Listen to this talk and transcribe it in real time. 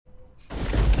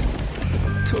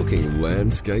Talking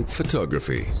landscape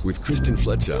photography with Christian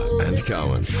Fletcher and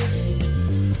Cowan.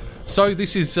 So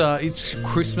this is it's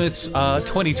Christmas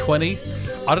 2020. I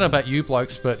don't know about you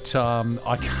blokes, but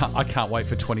I can't wait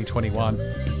for 2021.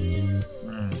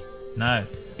 No,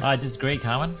 I disagree,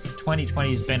 Carmen.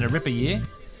 2020 has been a ripper year.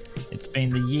 It's been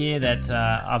the year that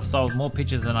I've sold more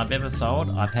pictures than I've ever sold.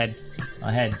 I had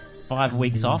 5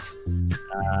 weeks off.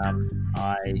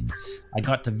 I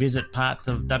got to visit parts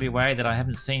of WA that I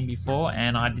haven't seen before,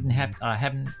 and I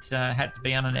haven't had to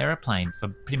be on an aeroplane for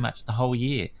pretty much the whole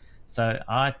year. So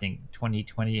I think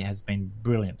 2020 has been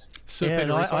brilliant.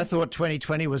 I thought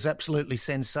 2020 was absolutely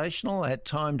sensational. I had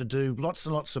time to do lots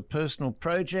and lots of personal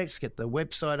projects, get the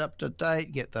website up to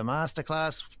date, get the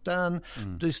masterclass done,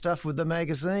 do stuff with the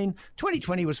magazine.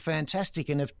 2020 was fantastic,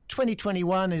 and if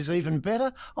 2021 is even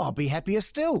better, I'll be happier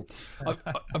still.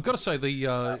 I've got to say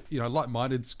the Like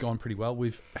Minded's gone pretty well.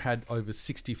 We've had over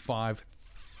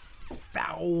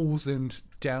 65,000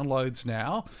 downloads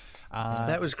now.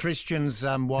 That was Christian's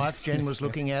wife. Jen was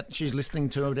looking at. She's listening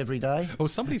to it every day. Well,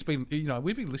 somebody's been,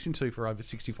 we've been listened to for over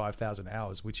 65,000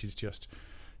 hours, which is just,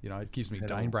 it gives me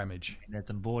Dane Bramage. There's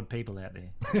some bored people out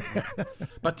there.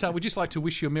 But we'd just like to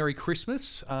wish you a Merry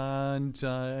Christmas and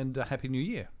a Happy New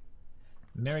Year.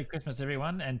 Merry Christmas,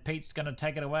 everyone. And Pete's going to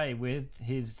take it away with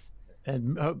his...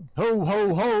 And ho,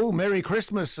 ho, ho, Merry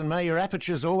Christmas, and may your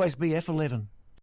apertures always be F11.